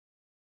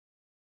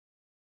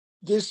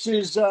This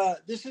is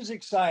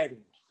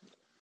exciting.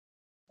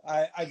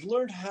 I've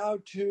learned how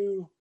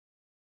to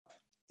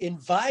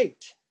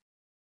invite.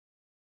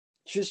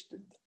 Just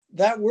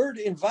that word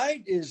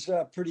invite is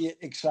pretty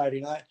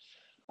exciting.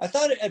 I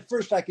thought at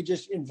first I could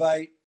just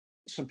invite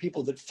some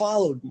people that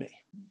followed me,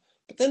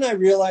 but then I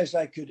realized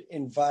I could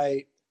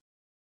invite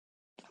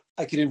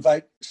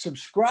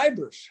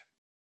subscribers,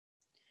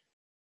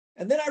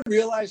 and then I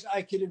realized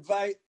I could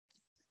invite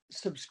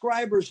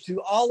subscribers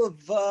to all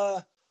of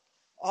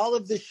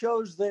the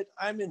shows that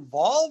I'm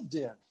involved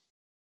in.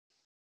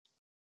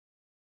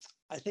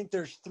 I think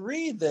there's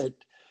three that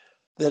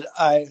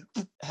I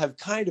have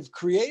kind of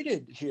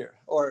created here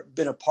or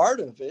been a part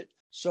of it.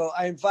 So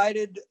I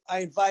invited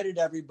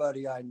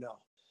everybody I know,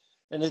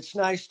 and it's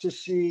nice to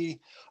see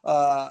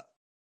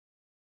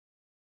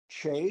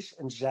Chase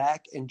and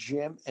Zach and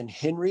Jim and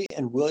Henry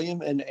and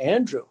William and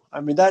Andrew.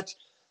 I mean, that's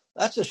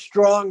a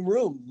strong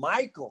room.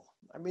 Michael.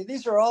 I mean,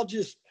 these are all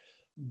just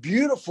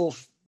beautiful,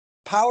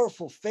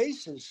 powerful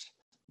faces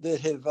that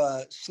have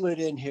slid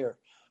in here.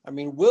 I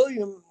mean,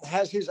 William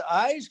has his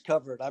eyes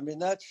covered.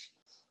 That's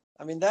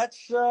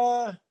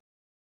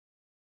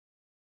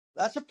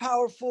a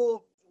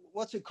powerful.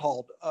 What's it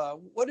called?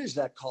 What is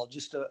that called?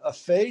 Just a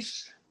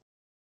face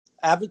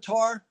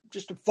avatar,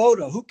 just a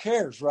photo. Who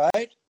cares,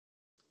 right?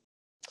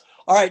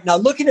 All right. Now,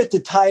 looking at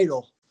the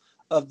title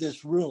of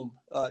this room,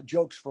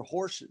 jokes for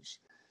horses.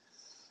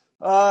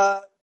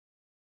 I'm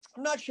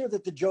not sure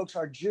that the jokes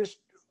are just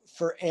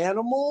for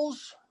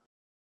animals.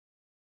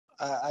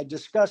 I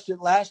discussed it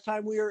last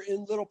time we were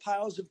in Little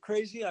Piles of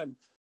Crazy. I'm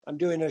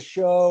doing a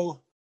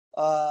show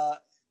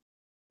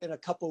in a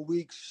couple of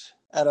weeks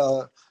at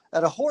a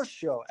horse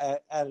show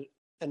at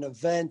an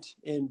event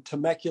in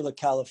Temecula,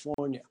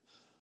 California,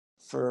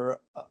 for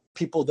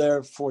people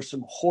there for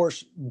some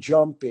horse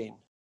jumping.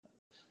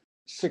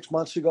 6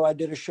 months ago, I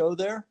did a show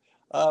there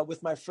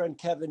with my friend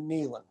Kevin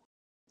Nealon.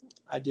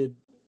 I did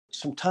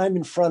some time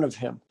in front of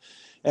him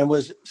and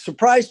was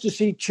surprised to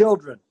see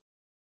children.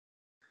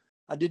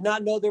 I did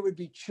not know there would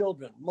be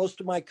children. Most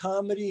of my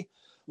comedy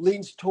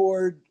leans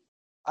toward,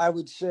 I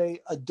would say,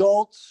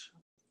 adults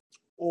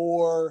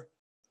or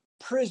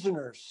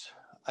prisoners.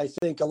 I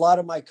think a lot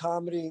of my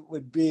comedy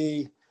would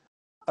be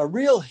a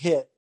real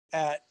hit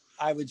at,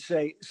 I would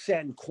say,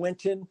 San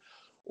Quentin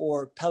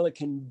or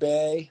Pelican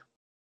Bay.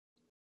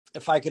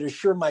 If I could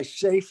assure my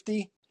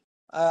safety,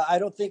 I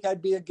don't think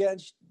I'd be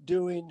against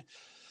doing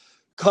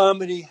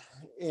comedy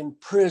in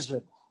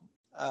prison.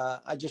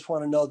 I just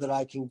want to know that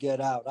I can get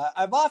out.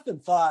 I've often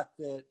thought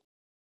that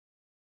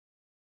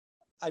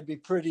I'd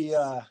be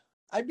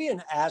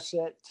an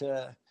asset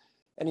to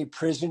any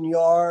prison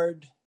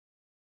yard.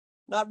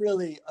 Not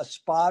really a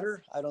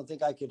spotter. I don't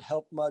think I could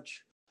help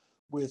much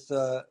with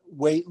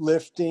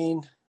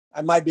weightlifting.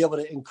 I might be able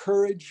to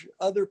encourage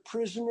other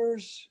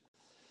prisoners.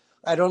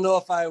 I don't know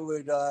if I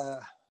would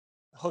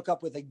hook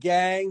up with a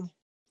gang.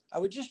 I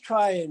would just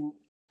try and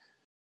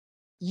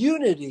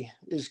unity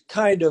is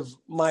kind of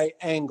my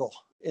angle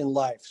in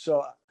life.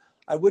 So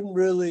I wouldn't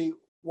really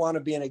want to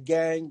be in a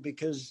gang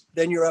because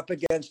then you're up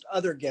against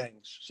other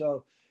gangs.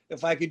 So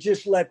if I could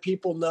just let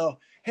people know,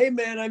 hey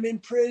man, I'm in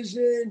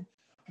prison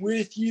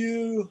with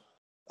you.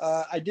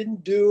 I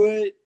didn't do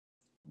it,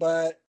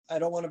 but I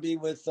don't want to be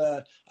with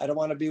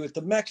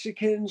the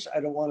Mexicans.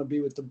 I don't want to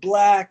be with the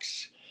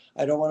blacks.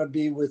 I don't want to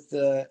be with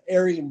the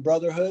Aryan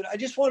Brotherhood. I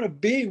just want to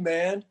be,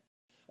 man.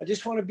 I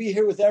just want to be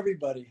here with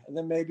everybody, and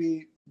then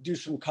maybe do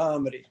some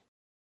comedy.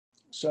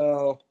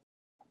 So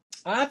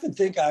I often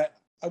think I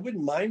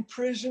wouldn't mind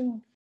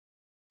prison,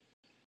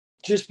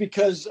 just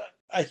because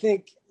I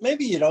think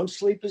maybe you don't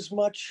sleep as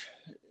much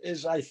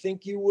as I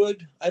think you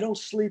would. I don't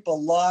sleep a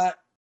lot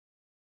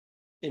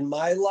in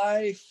my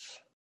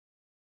life.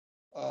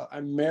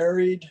 I'm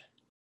married,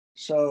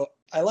 so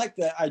I like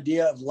the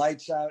idea of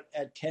lights out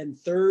at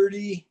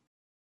 10:30.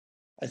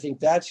 I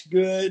think that's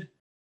good,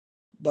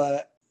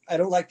 but I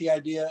don't like the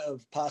idea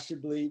of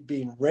possibly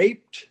being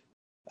raped.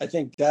 I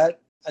think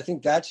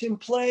that's in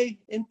play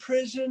in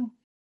prison.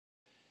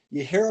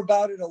 You hear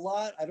about it a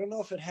lot. I don't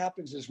know if it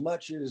happens as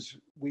much as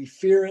we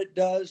fear it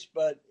does,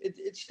 but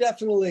it's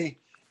definitely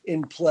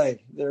in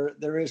play.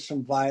 There is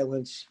some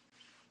violence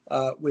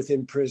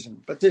within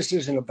prison, but this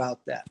isn't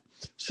about that.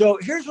 So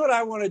here's what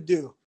I want to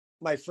do,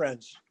 my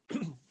friends,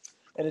 and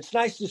it's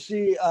nice to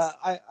see.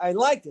 I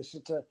like this.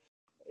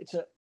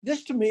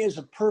 This to me is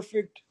a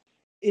perfect,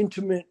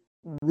 intimate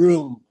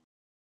room.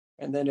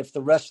 And then if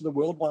the rest of the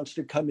world wants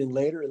to come in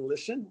later and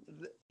listen,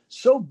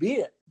 so be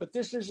it. But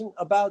this isn't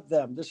about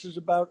them. This is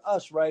about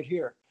us right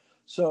here.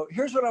 So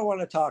here's what I want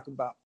to talk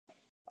about.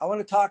 I want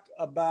to talk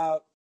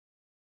about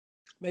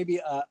maybe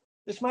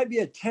this might be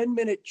a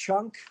 10-minute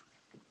chunk.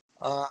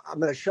 I'm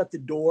going to shut the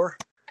door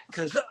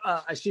because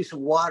I see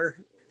some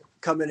water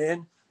coming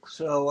in.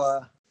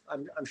 So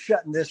I'm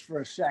shutting this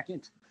for a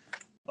second.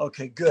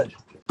 Okay, good.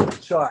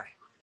 Sorry.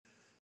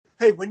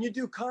 Hey, when you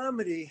do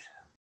comedy,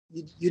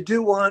 you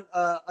do want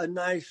a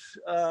nice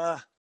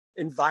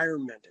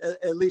environment.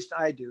 At least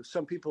I do.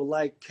 Some people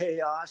like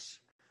chaos.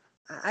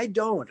 I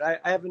don't. I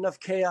have enough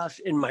chaos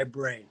in my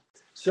brain.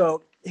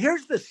 So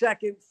here's the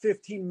second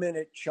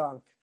 15-minute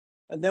chunk,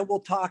 and then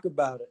we'll talk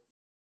about it.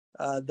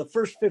 The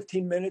first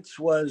 15 minutes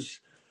was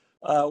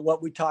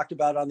what we talked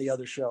about on the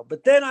other show.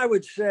 But then I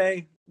would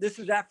say this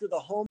is after the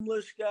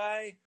homeless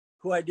guy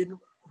who I didn't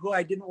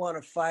want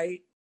to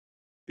fight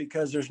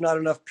because there's not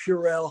enough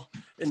Purell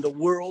in the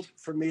world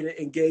for me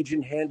to engage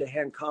in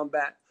hand-to-hand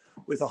combat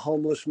with a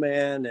homeless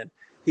man. And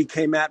he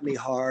came at me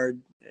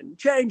hard and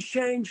change.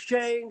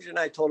 And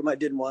I told him I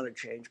didn't want to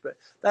change, but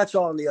that's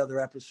all in the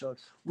other episode.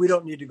 We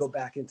don't need to go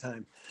back in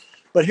time.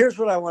 But here's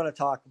what I want to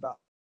talk about.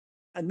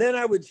 And then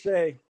I would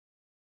say,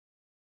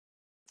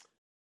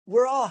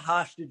 we're all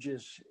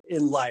hostages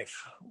in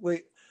life.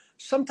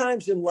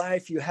 Sometimes in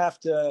life you have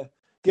to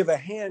give a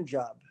hand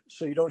job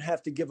so you don't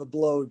have to give a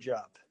blow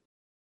job.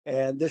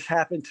 And this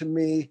happened to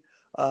me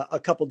a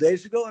couple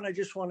days ago, and I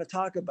just want to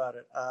talk about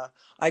it.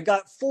 I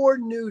got 4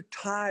 new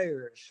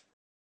tires.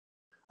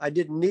 I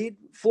didn't need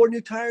 4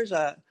 new tires.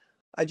 I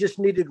just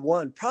needed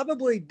 1.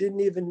 Probably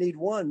didn't even need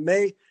 1.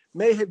 May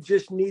have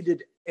just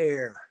needed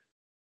air.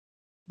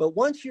 But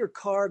once your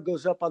car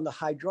goes up on the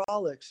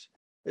hydraulics,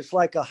 it's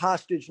like a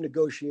hostage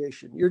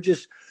negotiation. You're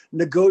just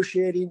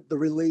negotiating the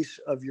release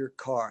of your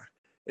car.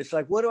 It's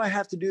like, what do I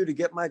have to do to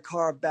get my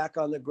car back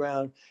on the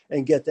ground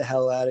and get the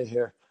hell out of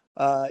here?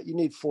 You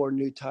need 4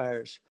 new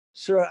tires.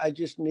 Sir, I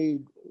just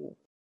need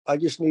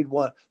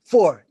 1.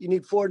 4. You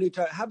need 4 new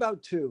tires. How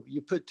about 2?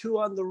 You put 2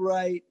 on the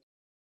right.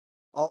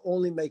 I'll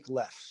only make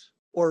lefts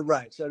or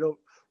rights. I don't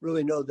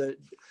really know the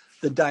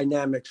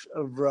dynamics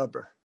of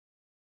rubber.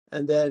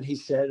 And then he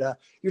said,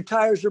 your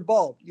tires are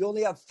bald. You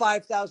only have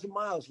 5,000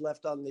 miles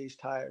left on these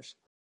tires.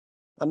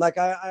 I'm like,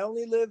 I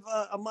only live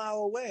a mile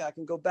away. I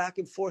can go back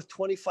and forth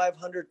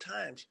 2,500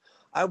 times.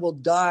 I will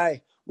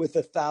die with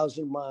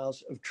 1,000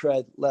 miles of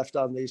tread left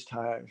on these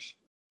tires.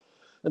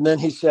 And then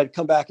he said,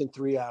 come back in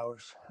 3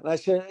 hours. And I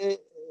said,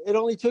 it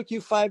only took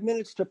you 5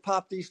 minutes to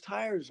pop these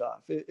tires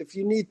off. If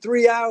you need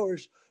 3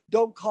 hours,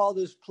 don't call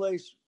this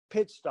place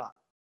pit stop.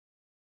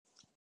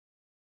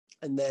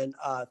 And then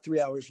 3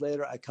 hours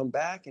later, I come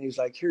back and he's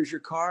like, here's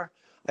your car.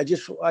 I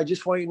just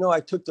want you to know I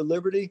took the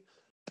liberty.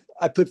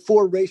 I put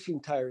 4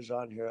 racing tires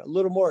on here, a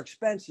little more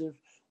expensive,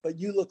 but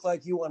you look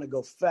like you want to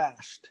go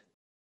fast.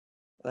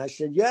 And I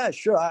said, yeah,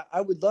 sure.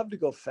 I would love to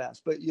go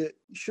fast, but you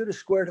should have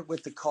squared it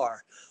with the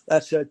car.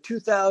 That's a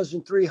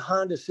 2003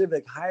 Honda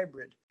Civic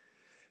Hybrid.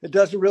 It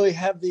doesn't really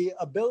have the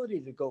ability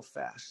to go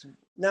fast.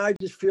 Now I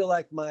just feel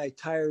like my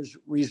tires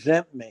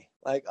resent me.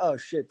 Like, oh,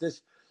 shit,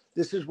 this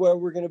is where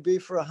we're going to be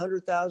for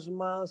 100,000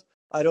 miles.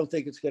 I don't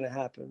think it's going to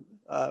happen.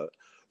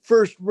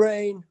 First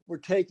rain, we're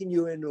taking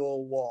you into a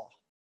wall.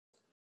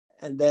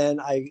 And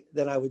then I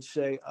would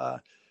say,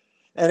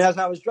 and as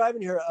I was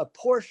driving here, a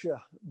Porsche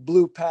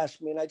blew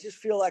past me, and I just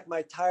feel like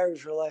my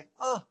tires are like,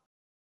 oh,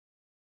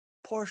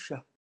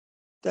 Porsche,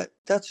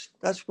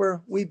 that's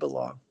where we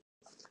belong.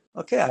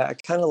 Okay, I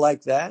kind of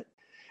like that.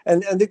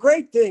 And the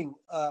great thing,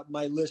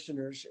 my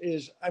listeners,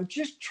 is I'm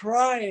just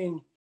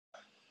trying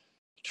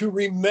to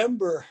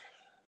remember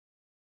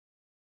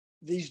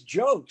these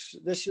jokes.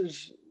 This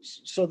is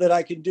so that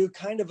I can do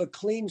kind of a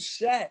clean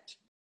set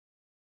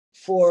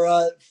for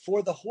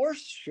the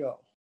horse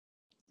show,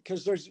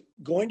 because there's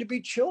going to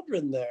be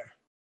children there.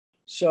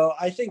 So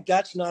I think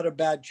that's not a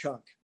bad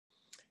chunk.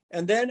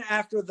 And then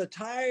after the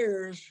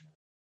tires,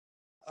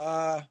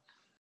 and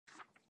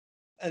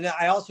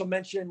I also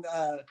mentioned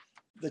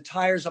the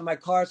tires on my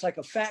car. It's like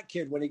a fat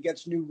kid when he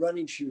gets new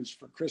running shoes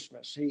for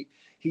Christmas.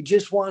 He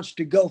just wants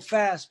to go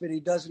fast, but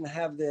he doesn't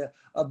have the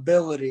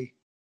ability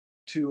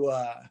to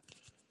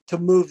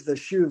move the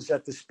shoes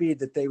at the speed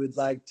that they would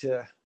like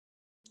to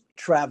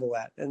travel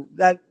at. And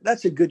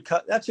that's a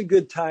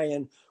good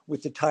tie-in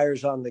with the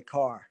tires on the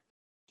car.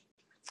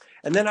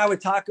 And then I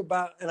would talk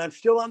about, and I'm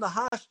still on the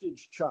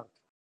hostage chunk.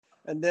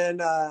 And then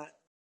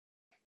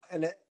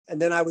and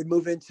then I would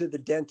move into the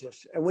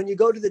dentist. And when you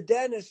go to the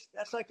dentist,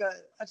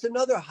 that's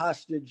another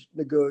hostage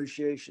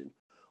negotiation.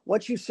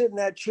 Once you sit in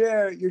that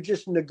chair, you're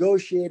just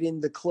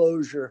negotiating the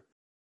closure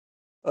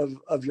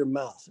of your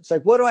mouth. It's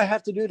like, what do I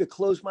have to do to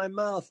close my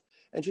mouth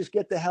and just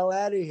get the hell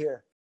out of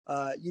here?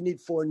 You need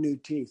 4 new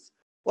teeth.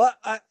 Well,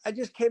 I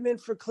just came in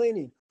for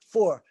cleaning.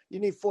 4. You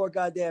need 4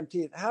 goddamn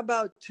teeth. How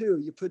about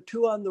 2? You put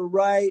 2 on the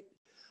right.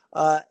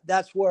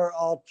 That's where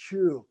I'll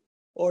chew.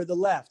 Or the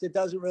left. It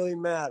doesn't really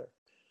matter.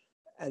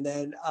 And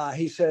then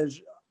he says,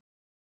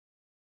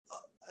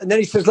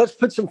 let's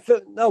put some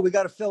no, we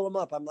got to fill them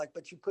up. I'm like,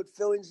 but you put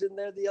fillings in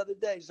there the other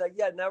day. He's like,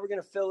 yeah, now we're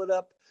going to fill it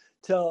up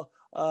till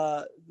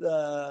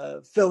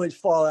the fillings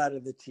fall out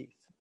of the teeth.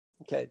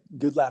 Okay,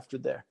 good laughter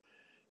there.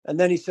 And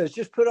then he says,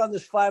 just put on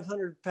this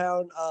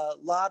 500-pound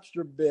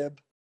lobster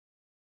bib,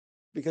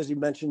 because he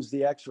mentions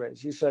the x-rays.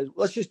 He says,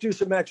 let's just do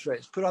some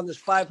x-rays. Put on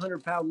this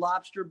 500-pound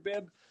lobster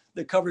bib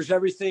that covers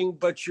everything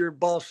but your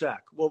ball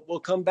sack. We'll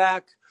come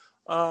back.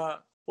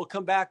 We'll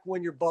come back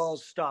when your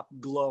balls stop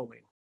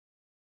glowing.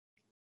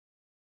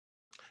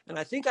 And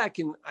I think I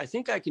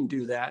can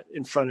do that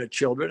in front of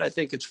children. I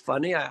think it's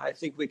funny. I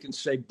think we can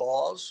say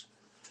balls.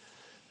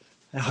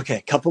 Okay,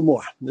 a couple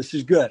more. This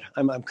is good.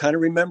 I'm kind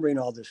of remembering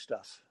all this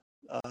stuff.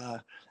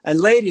 And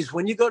ladies,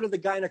 when you go to the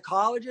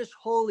gynecologist,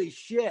 holy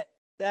shit,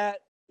 that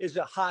is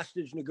a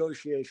hostage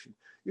negotiation.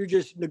 You're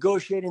just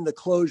negotiating the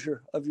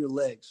closure of your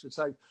legs. It's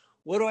like,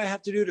 what do I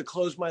have to do to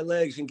close my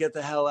legs and get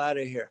the hell out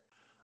of here?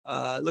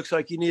 Looks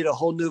like you need a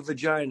whole new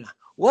vagina.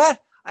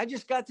 What? I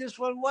just got this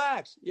one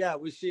waxed. Yeah,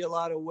 we see a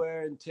lot of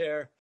wear and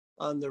tear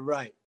on the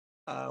right.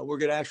 We're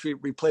going to actually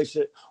replace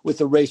it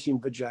with a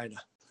racing vagina.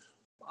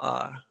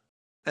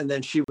 And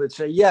then she would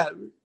say, yeah,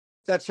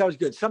 that sounds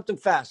good. Something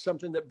fast,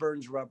 something that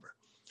burns rubber.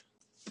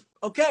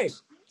 Okay,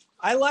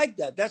 I like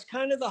that. That's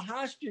kind of the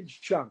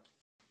hostage chunk.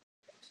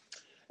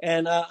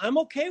 And I'm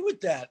okay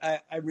with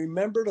that. I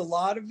remembered a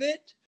lot of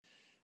it.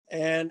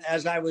 And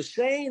as I was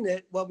saying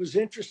it, what was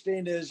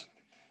interesting is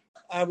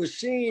I was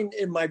seeing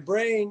in my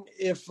brain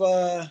if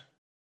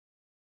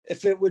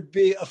it would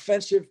be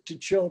offensive to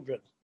children.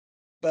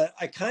 But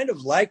I kind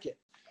of like it.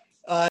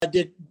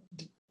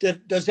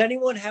 Does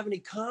anyone have any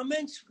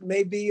comments?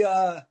 Maybe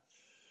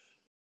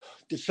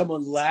did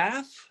someone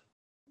laugh?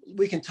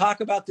 We can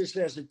talk about this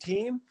as a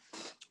team,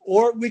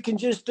 or we can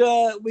just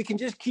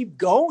keep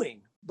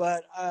going.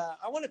 But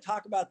I want to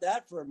talk about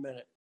that for a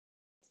minute.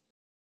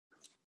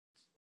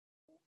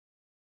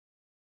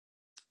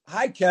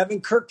 Hi,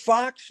 Kevin. Kirk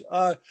Fox.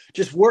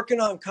 Just working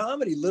on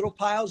comedy. Little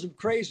Piles of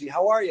Crazy.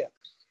 How are you?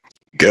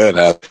 Good.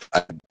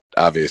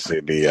 Obviously,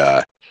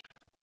 the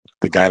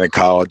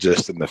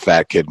gynecologist and the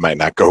fat kid might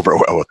not go over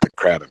well with the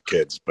crowd of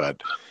kids.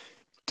 But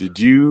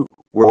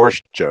were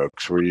horse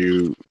jokes? Were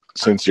you,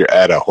 since you're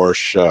at a horse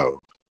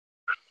show?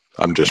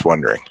 I'm just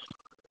wondering.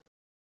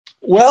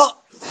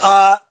 Well,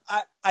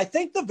 I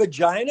think the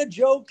vagina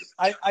joke,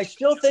 I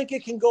still think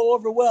it can go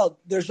over well.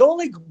 There's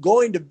only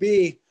going to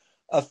be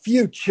a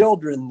few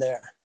children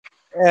there,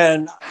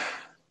 and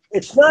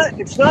it's not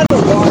a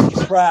large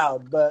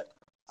crowd, but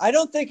I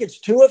don't think it's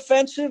too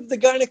offensive, the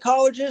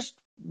gynecologist,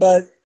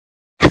 but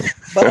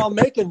I'll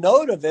make a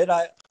note of it.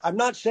 I'm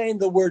not saying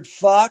the word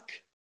fuck.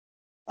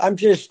 I'm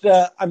just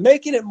I'm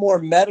making it more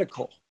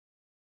medical.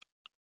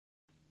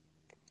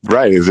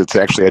 Right. It's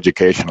actually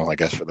educational, I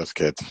guess, for those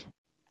kids.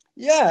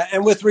 Yeah,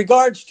 and with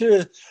regards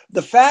to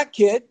the fat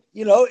kid,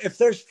 if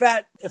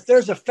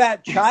there's a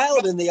fat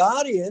child in the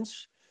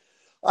audience,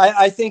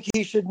 I think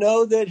he should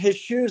know that his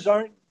shoes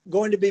aren't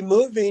going to be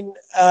moving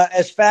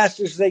as fast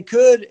as they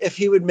could if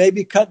he would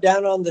maybe cut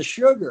down on the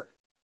sugar.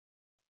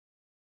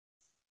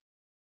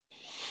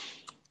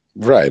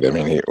 Right. I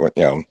mean,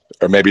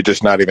 or maybe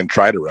just not even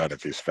try to run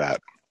if he's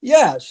fat.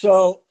 Yeah.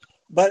 So,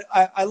 but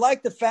I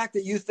like the fact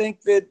that you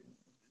think that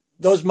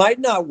those might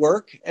not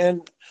work,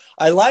 and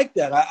I like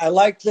that. I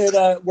like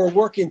that we're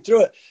working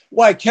through it.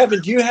 Why,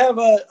 Kevin? Do you have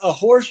a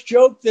horse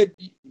joke that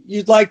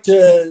you'd like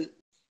to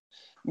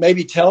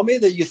maybe tell me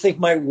that you think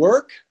might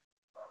work?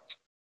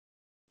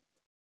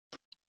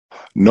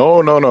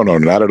 No, not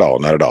at all.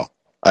 Not at all.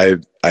 I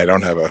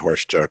don't have a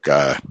horse joke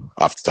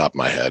off the top of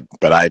my head,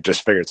 but I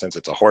just figured since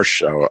it's a horse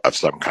show of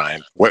some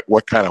kind,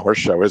 what kind of horse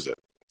show is it?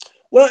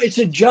 Well, it's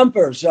a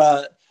jumpers.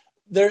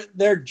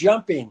 They're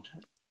jumping,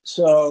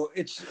 so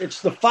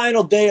it's the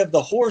final day of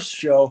the horse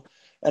show,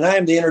 and I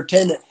am the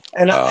entertainment.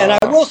 And I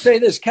will say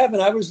this,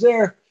 Kevin, I was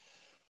there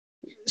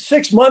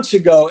 6 months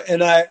ago,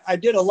 and I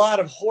did a lot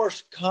of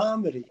horse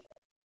comedy.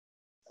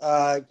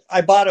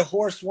 I bought a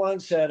horse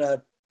once at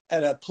a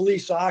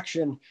police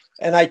auction,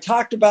 and I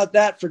talked about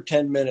that for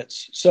 10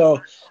 minutes.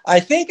 So I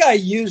think I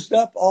used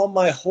up all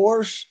my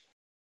horse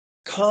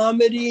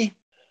comedy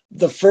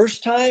the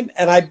first time,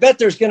 and I bet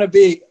there's going to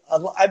be,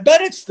 I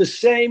bet it's the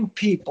same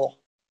people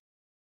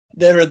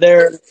that are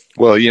there.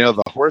 Well,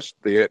 the horse,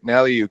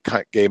 now that you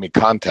gave me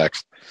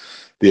context,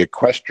 the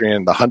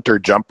equestrian, the hunter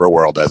jumper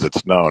world, as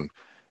it's known,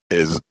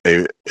 is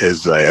a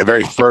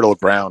very fertile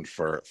ground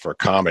for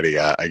comedy.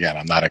 Again,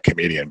 I'm not a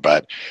comedian,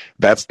 but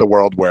that's the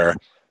world where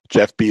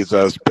Jeff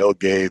Bezos, Bill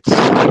Gates,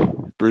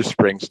 Bruce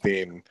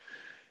Springsteen,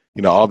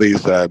 all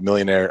these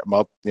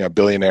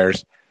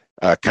billionaires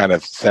kind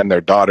of send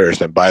their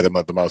daughters and buy them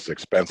the most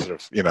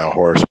expensive,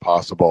 horse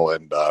possible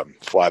and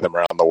fly them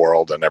around the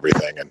world and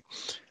everything. And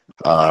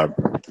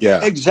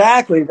yeah,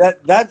 exactly.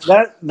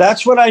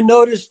 That's what I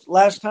noticed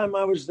last time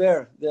I was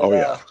there.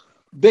 That,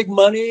 big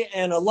money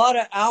and a lot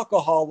of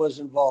alcohol was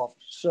involved.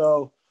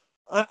 So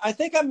I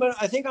think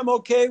I'm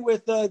okay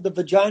with the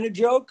vagina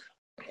joke.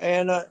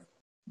 And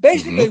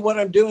basically, what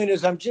I'm doing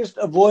is I'm just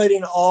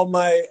avoiding all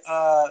my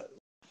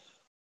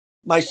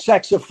my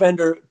sex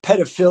offender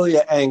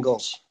pedophilia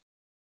angles.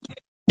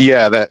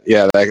 Yeah,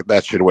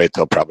 that should wait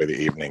till probably the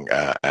evening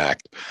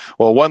act.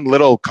 Well, one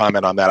little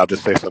comment on that, I'll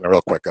just say something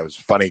real quick. It was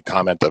a funny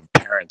comment of a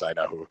parent I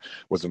know who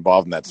was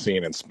involved in that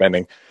scene and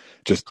spending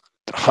just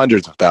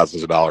hundreds of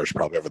thousands of dollars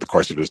probably over the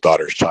course of his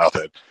daughter's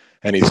childhood.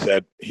 And he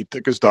said he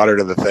took his daughter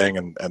to the thing,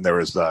 and there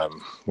was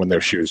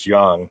she was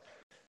young,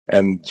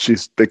 and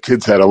the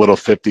kids had a little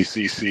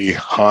 50cc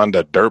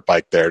Honda dirt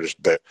bike there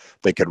just that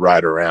they could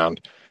ride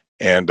around,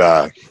 and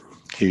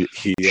he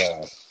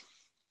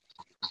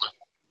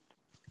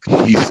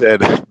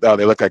said, "Oh,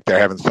 they look like they're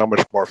having so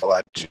much more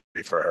fun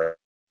for her."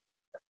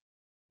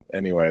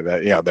 Anyway,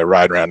 they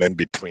ride around in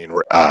between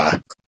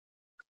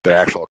their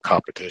actual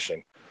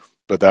competition.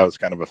 that was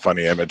kind of a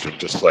funny image of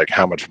just like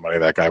how much money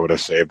that guy would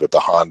have saved at the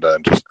Honda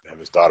and just have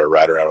his daughter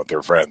ride around with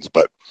her friends.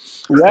 But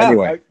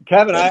anyway,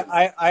 Kevin,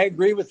 I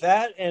agree with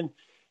that. And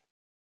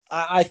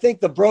I think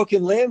the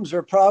broken limbs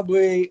are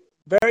probably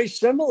very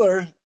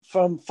similar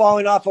from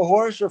falling off a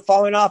horse or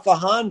falling off a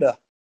Honda.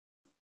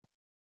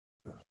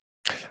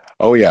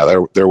 Oh yeah,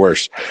 they're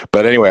worse.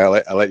 But anyway,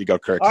 I'll let you go,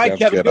 Kirk. All right, Sounds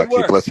Kevin, good. I'll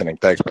keep listening.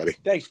 Thanks, buddy.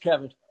 Thanks,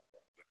 Kevin.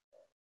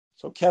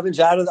 So Kevin's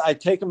out of I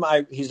take him.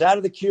 He's out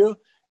of the queue,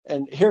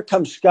 and here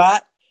comes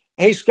Scott.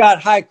 Hey,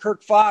 Scott. Hi,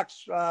 Kirk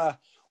Fox.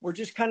 We're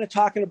just kind of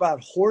talking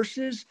about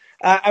horses.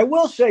 I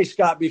will say,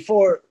 Scott,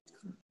 before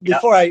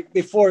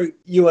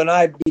you and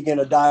I begin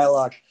a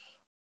dialogue,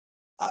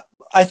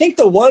 I think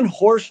the one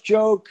horse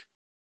joke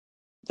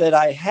that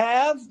I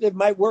have that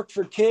might work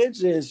for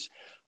kids is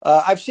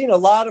I've seen a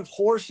lot of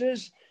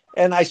horses,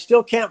 and I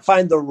still can't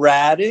find the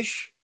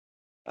radish.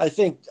 I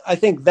think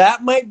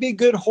that might be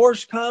good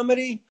horse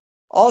comedy.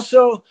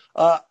 Also,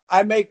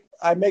 I make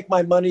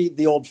my money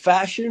the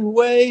old-fashioned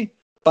way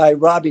by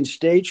robbing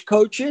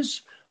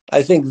stagecoaches.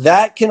 I think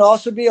that can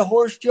also be a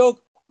horse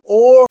joke.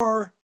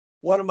 Or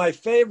one of my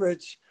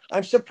favorites,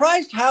 I'm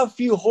surprised how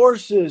few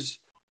horses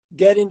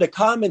get into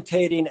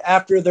commentating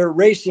after their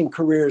racing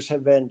careers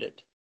have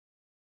ended.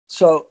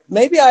 So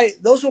maybe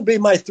those will be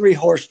my 3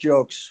 horse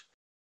jokes.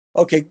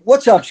 Okay,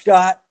 what's up,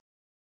 Scott?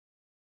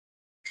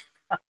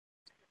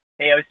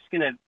 Hey, I was just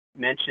going to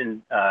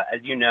mention,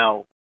 as you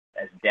know,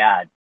 as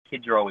dad,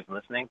 kids are always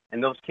listening,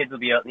 and those kids will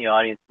be out in the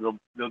audience.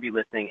 They'll be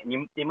listening,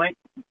 and they might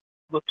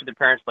look to their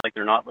parents like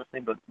they're not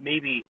listening, but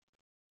maybe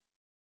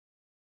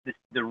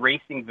the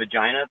racing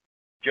vagina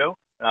joke,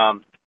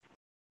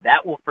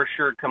 that will for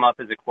sure come up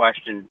as a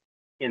question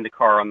in the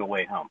car on the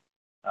way home.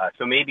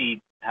 So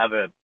maybe have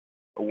a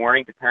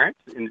warning to parents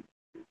and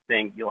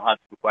saying you'll have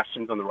some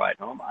questions on the ride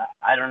home.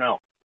 I don't know.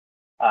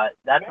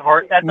 That's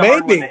hard. That's a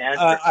hard one to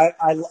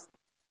answer.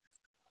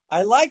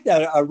 I like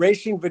that. A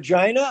racing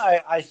vagina.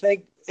 I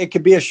think it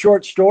could be a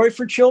short story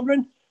for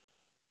children.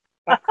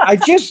 I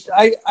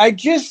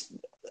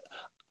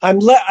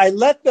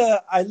let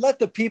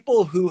the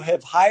people who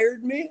have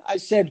hired me. I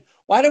said,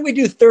 why don't we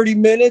do 30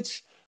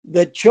 minutes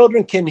that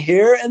children can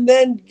hear, and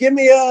then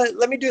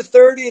let me do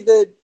 30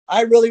 that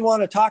I really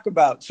want to talk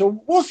about.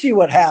 So we'll see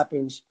what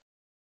happens.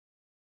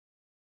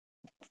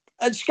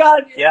 And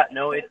Scott, yeah,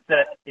 no, it's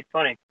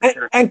funny.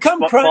 Sure. And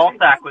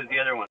Ballsack was the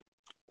other one.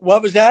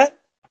 What was that?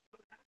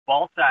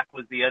 Ballsack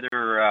was the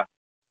other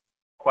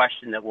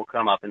question that will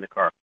come up in the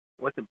car.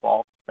 What's a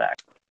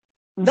ballsack?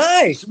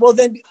 Nice. Well,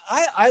 then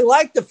I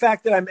like the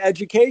fact that I'm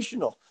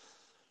educational.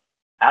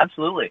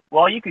 Absolutely.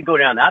 Well, you could go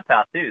down that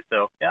path too.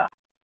 So yeah.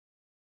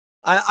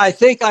 I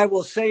think I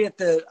will say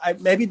it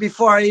maybe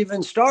before I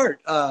even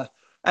start.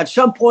 At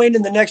some point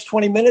in the next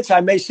 20 minutes,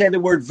 I may say the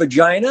word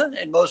vagina,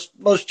 and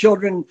most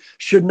children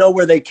should know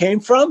where they came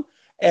from,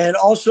 and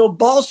also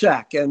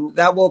ballsack, and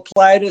that will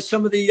apply to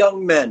some of the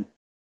young men.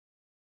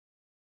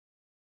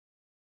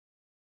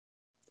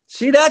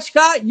 See that,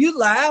 Scott? You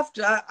laughed.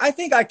 I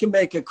think I can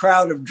make a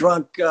crowd of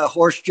drunk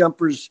horse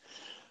jumpers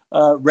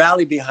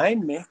rally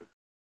behind me.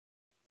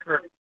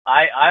 Sure.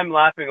 I'm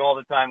laughing all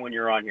the time when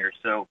you're on here,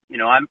 so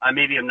I'm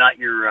not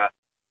your.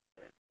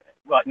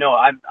 Well, no,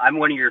 I'm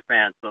one of your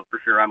fans, so for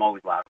sure I'm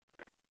always laughing.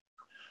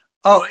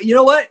 Oh, you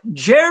know what?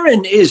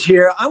 Jaren is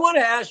here. I want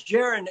to ask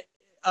Jaren.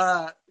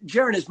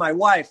 Jaren is my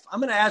wife.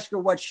 I'm going to ask her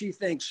what she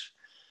thinks.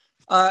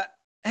 Hey,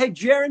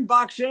 Jaren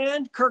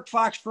Boxan, Kirk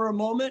Fox for a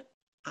moment.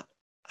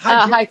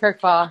 Hi, Kirk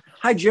Fox.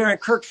 Hi, Jaren.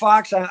 Kirk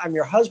Fox. I'm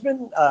your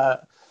husband.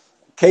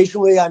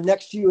 Occasionally, I'm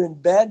next to you in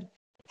bed.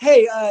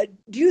 Hey,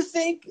 do you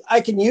think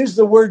I can use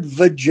the word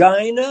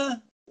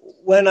vagina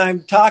when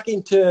I'm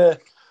talking to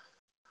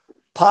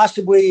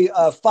possibly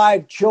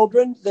 5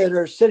 children that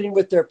are sitting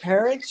with their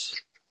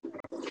parents?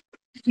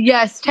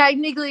 Yes,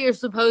 technically you're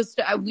supposed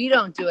to. We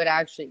don't do it,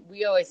 actually.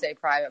 We always say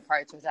private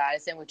parts with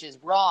Addison, which is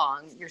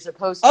wrong. You're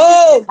supposed to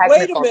use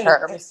technical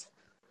terms.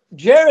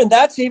 Jaren,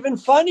 that's even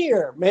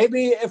funnier.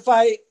 Maybe if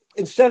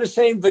instead of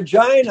saying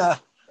vagina,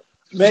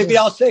 maybe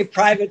I'll say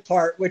private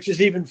part, which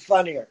is even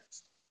funnier.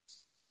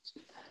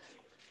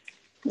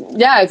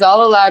 Yeah, it's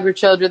all allowed with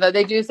children, though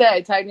they do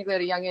say technically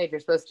at a young age you're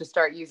supposed to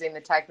start using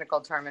the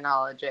technical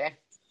terminology.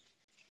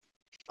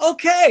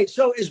 Okay,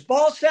 so is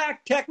ballsack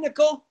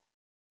technical?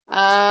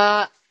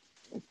 No.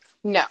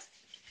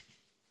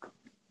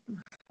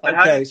 But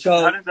how does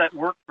that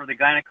work for the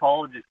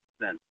gynecologist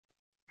then?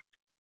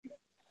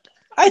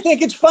 I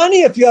think it's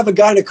funny if you have a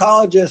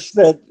gynecologist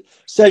that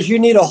says you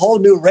need a whole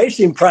new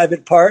racing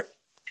private part.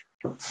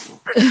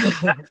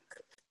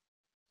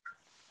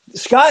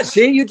 Scott,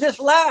 see, you just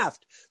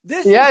laughed.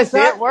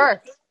 It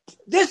worked.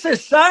 This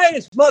is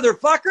science,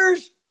 motherfuckers.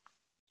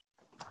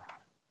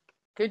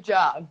 Good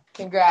job.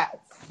 Congrats.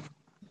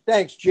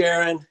 Thanks,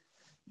 Jaren.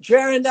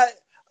 Jaren,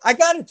 I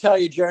got to tell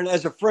you, Jaren,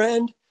 as a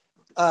friend,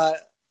 I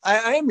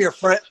am your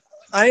friend.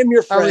 I am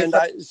your friend.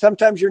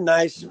 Sometimes you're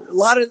nice. A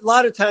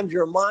lot of times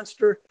you're a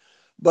monster,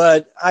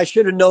 but I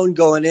should have known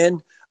going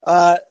in.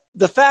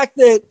 The fact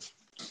that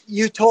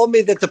you told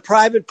me that the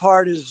private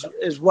part is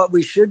what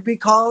we should be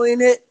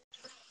calling it,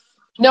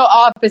 No,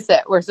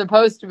 opposite. We're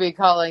supposed to be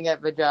calling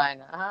it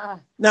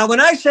vagina. Now, when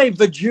I say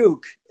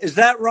vajuke, is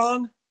that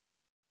wrong?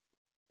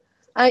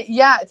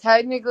 Yeah,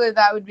 technically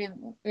that would be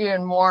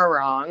even more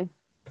wrong.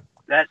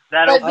 That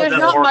but opens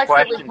up more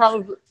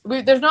questions.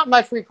 There's not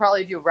much we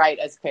probably do right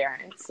as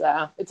parents,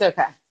 so it's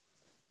okay.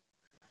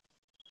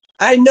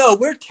 I know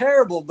we're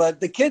terrible, but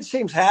the kid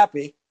seems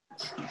happy.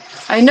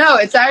 I know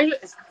it's actually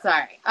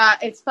sorry.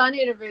 It's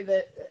funny to me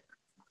that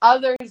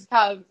others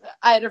have.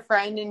 I had a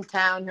friend in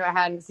town who I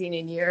hadn't seen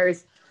in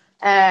years,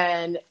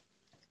 and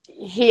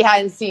he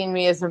hadn't seen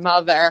me as a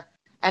mother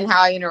and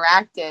how I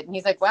interacted. And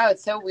he's like, "Wow,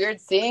 it's so weird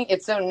seeing.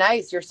 It's so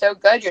nice. You're so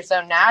good. You're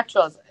so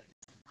natural." Like,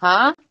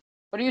 huh?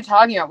 What are you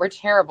talking about? We're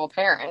terrible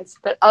parents,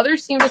 but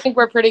others seem to think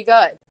we're pretty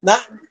good.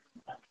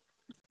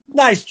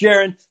 Nice,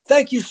 Jaron.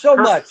 Thank you so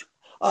much.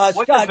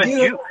 Scott,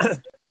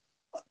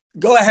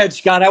 go ahead,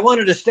 Scott. I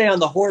wanted to stay on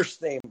the horse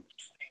theme.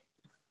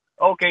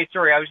 Okay,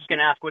 sorry. I was just going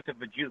to ask, what's a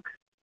vajuke?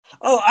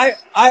 Oh,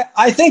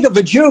 I think a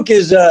vajuke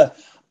is a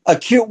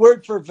cute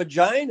word for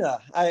vagina.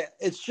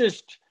 It's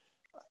just...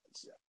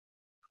 it's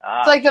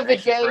like a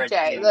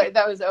vajayjay.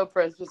 That was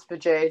Oprah's, was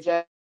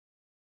vajayjay.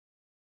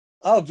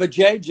 Oh,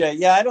 vajayjay.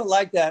 Yeah, I don't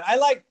like that.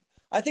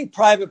 I think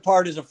private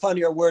part is a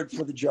funnier word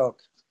for the joke.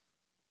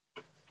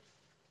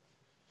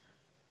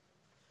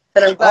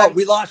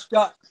 We lost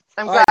Scott.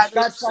 I'm glad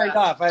Scott signed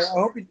off. I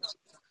hope he...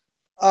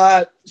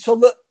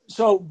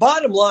 So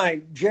bottom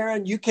line,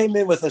 Jaron, you came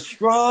in with a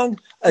strong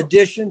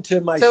addition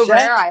to my set.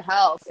 Rare I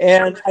helped.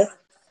 And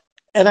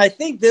I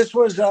think this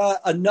was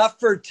enough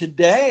for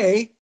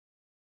today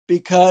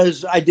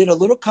because I did a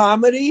little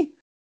comedy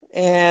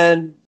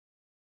and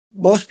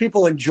most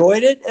people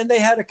enjoyed it and they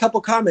had a couple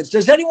comments.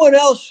 Does anyone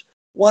else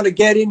want to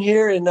get in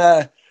here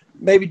and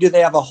maybe do they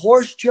have a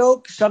horse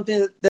joke,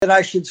 something that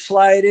I should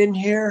slide in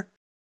here,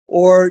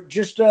 or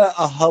just a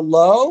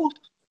hello?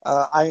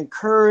 I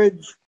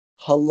encourage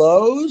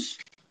hellos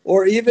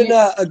or even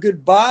a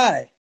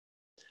goodbye.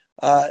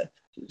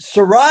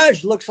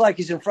 Siraj looks like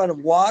he's in front of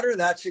water.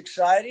 That's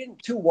exciting.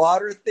 2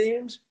 water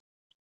themes.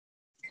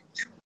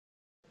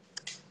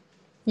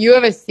 You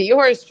have a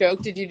seahorse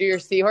joke. Did you do your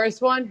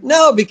seahorse one?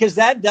 No, because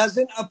that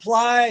doesn't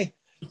apply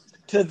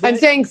to this. I'm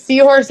saying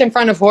seahorse in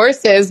front of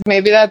horses.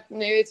 Maybe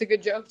it's a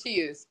good joke to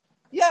use.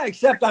 Yeah,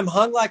 except I'm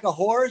hung like a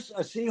horse,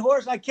 a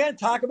seahorse. I can't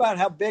talk about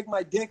how big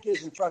my dick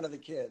is in front of the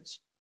kids.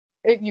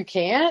 You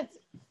can't?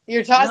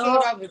 You're talking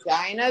about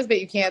vaginas,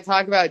 but you can't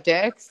talk about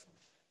dicks?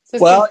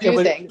 This is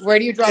confusing. Where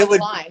do you draw the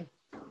line?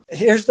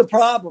 Here's the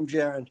problem,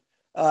 Jaron.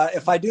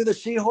 If I do the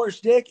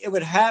seahorse dick, it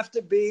would have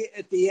to be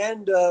at the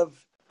end of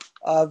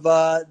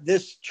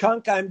this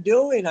chunk I'm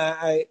doing.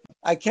 I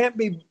can't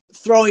be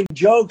throwing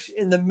jokes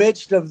in the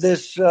midst of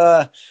this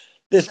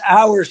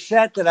hour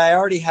set that I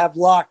already have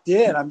locked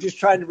in. I'm just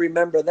trying to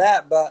remember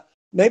that. But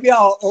maybe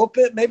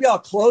I'll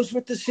close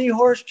with the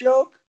seahorse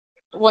joke.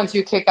 Once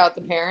you kick out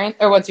the parent,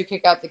 or once you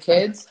kick out the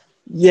kids?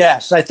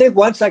 Yes, I think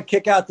once I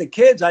kick out the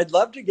kids, I'd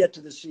love to get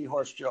to the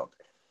seahorse joke.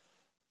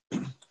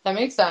 That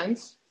makes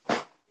sense. I'm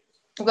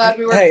glad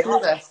we worked through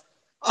this.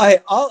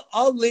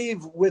 I'll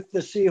leave with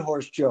the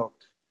seahorse joke.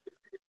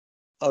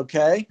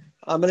 Okay,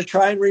 I'm going to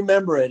try and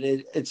remember it.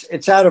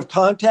 It's out of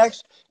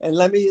context, and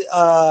let me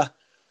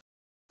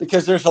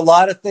because there's a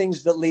lot of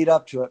things that lead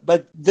up to it.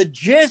 But the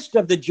gist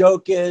of the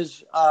joke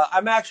is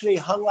I'm actually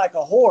hung like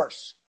a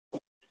horse.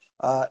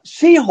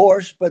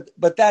 Seahorse,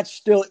 but that's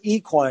still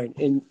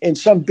equine. In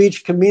some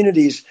beach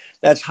communities,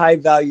 that's high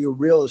value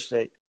real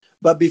estate.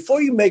 But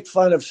before you make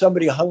fun of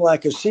somebody hung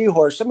like a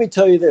seahorse, let me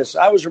tell you this.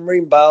 I was a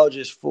marine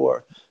biologist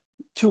for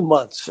 2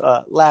 months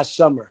last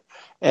summer.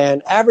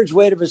 And average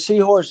weight of a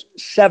seahorse,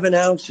 7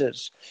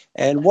 ounces.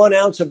 And 1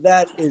 ounce of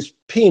that is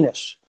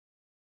penis.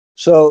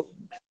 So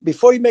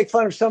before you make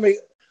fun of somebody,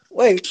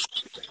 wait,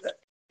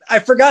 I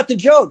forgot the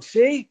joke.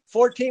 See,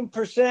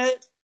 14%.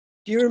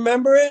 Do you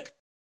remember it?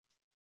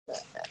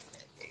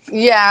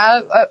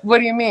 Yeah. What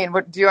do you mean?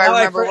 What do I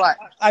remember? What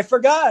I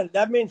forgot.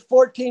 That means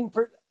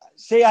 14%.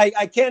 See,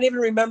 I can't even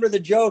remember the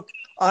joke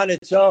on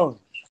its own.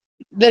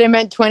 That it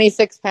meant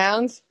 26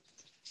 pounds.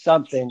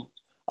 Something.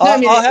 No, I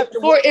mean,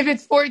 if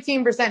it's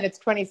 14%, it's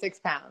 26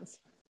 pounds.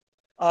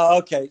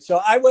 Okay.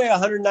 So I weigh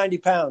 190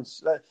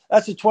 pounds.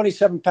 That's a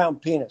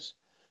 27-pound penis.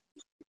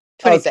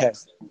 26. Okay.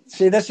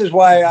 See, this is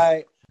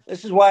why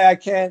I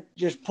can't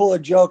just pull a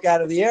joke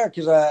out of the air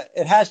because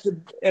it has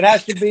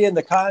to be in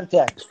the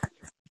context.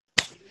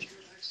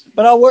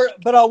 But I'll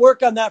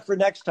work on that for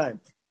next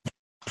time.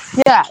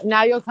 Yeah.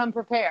 Now you'll come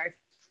prepared.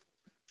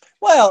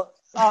 Well,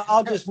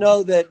 I'll just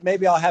know that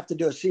maybe I'll have to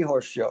do a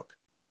seahorse joke.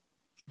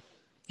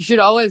 You should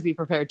always be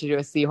prepared to do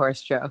a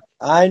seahorse joke.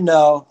 I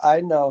know.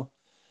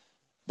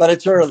 But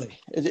it's early.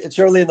 It's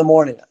early in the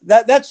morning.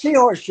 That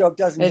seahorse joke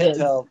doesn't hit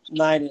till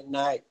 9 at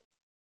night.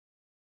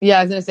 Yeah,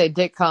 I was going to say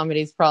dick comedy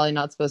is probably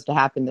not supposed to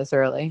happen this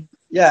early.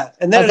 Yeah.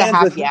 And then it's a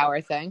happy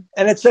hour thing.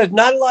 And it says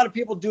not a lot of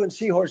people doing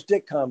seahorse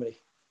dick comedy,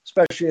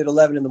 especially at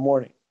 11 in the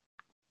morning.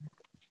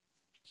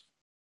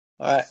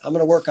 All right. I'm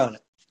going to work on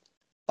it.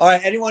 All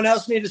right. Anyone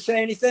else need to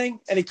say anything?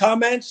 Any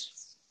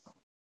comments?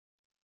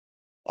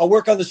 I'll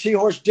work on the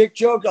seahorse dick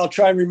joke. I'll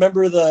try and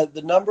remember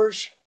the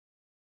numbers.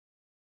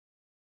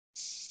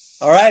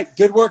 All right.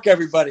 Good work,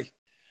 everybody.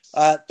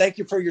 Thank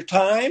you for your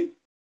time.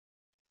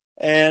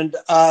 And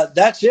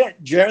that's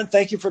it. Jaron,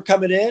 thank you for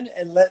coming in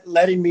and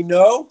letting me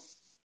know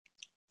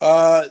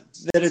that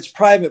it's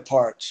private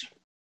parts.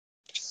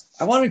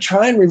 I want to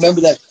try and remember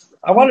that.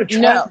 I want to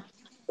try. No.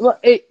 Well,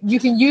 you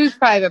can use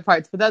private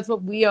parts, but that's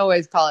what we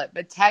always call it.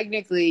 But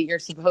technically, you're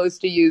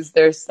supposed to use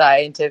their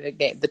scientific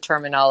name, the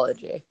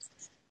terminology.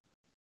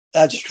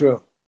 That's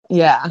true.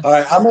 Yeah. All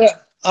right.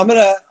 I'm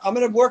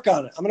gonna work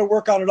on it. I'm gonna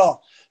work on it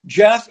all.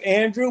 Jeff,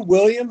 Andrew,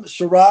 William,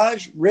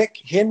 Siraj, Rick,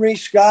 Henry,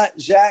 Scott,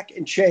 Zach,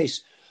 and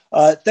Chase.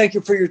 Thank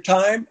you for your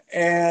time,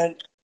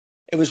 and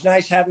it was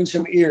nice having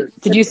some ears.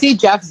 Did you see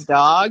Jeff's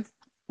dog?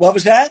 What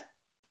was that?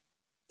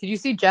 Did you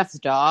see Jeff's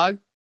dog?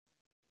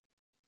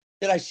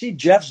 Did I see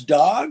Jeff's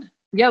dog?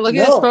 Yeah, look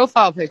at his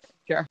profile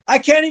picture. I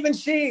can't even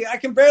see. I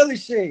can barely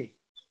see.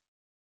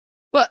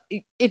 Well,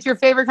 it's your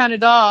favorite kind of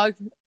dog.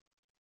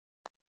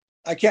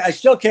 I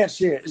still can't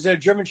see it. Is it a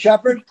German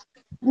Shepherd?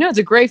 No, it's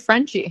a gray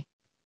Frenchie.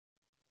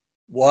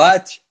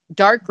 What?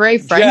 Dark gray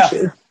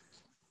Frenchie.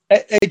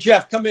 Jeff. Hey,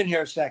 Jeff, come in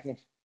here a second.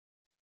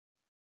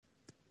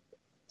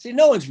 See,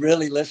 no one's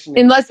really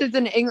listening. Unless it's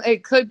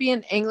it could be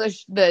an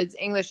English, the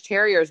English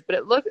Terriers,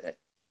 but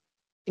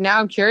now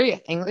I'm curious,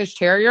 English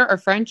Terrier or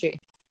Frenchie?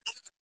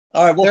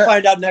 All right, we'll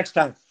find out next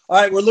time. All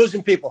right, we're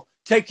losing people.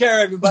 Take care,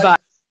 everybody. Bye.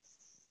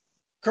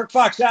 Kirk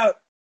Fox out.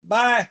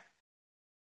 Bye.